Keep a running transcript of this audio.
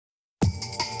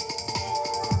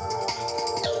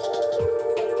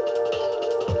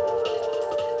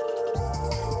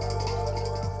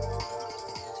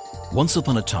Once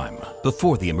upon a time,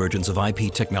 before the emergence of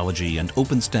IP technology and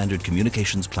open standard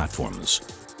communications platforms,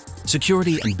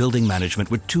 security and building management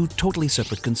were two totally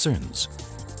separate concerns.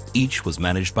 Each was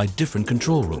managed by different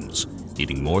control rooms,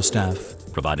 needing more staff,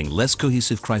 providing less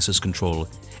cohesive crisis control,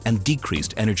 and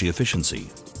decreased energy efficiency.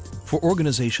 For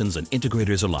organizations and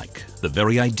integrators alike, the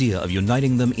very idea of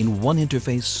uniting them in one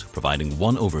interface, providing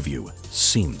one overview,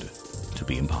 seemed to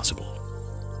be impossible.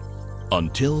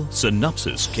 Until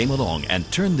SynopSYS came along and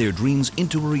turned their dreams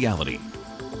into a reality.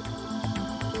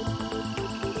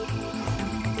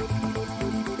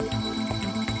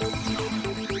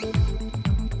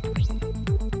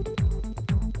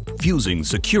 Fusing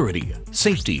security,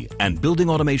 safety, and building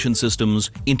automation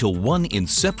systems into one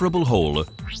inseparable whole,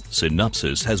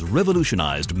 SynopSYS has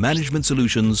revolutionized management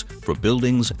solutions for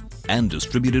buildings and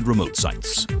distributed remote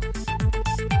sites.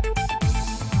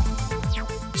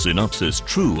 SynopSYS'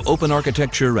 true open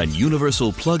architecture and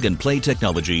universal plug-and-play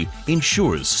technology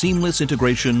ensures seamless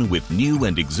integration with new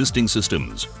and existing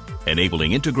systems,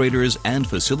 enabling integrators and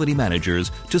facility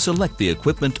managers to select the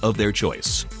equipment of their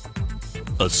choice.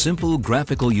 A simple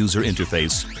graphical user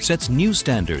interface sets new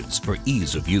standards for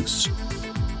ease of use.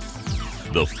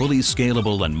 The fully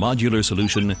scalable and modular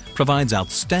solution provides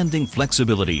outstanding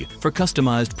flexibility for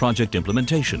customized project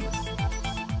implementation.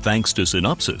 Thanks to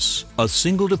SynopSYS, a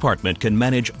single department can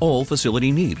manage all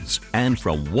facility needs and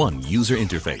from one user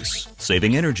interface,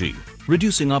 saving energy,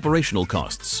 reducing operational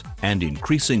costs, and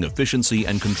increasing efficiency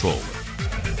and control.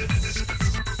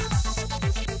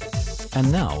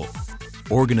 And now,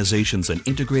 organizations and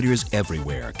integrators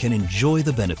everywhere can enjoy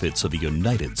the benefits of a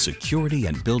united security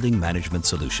and building management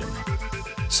solution.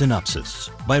 SynopSYS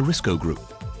by Risco Group,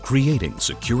 creating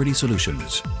security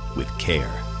solutions with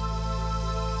care.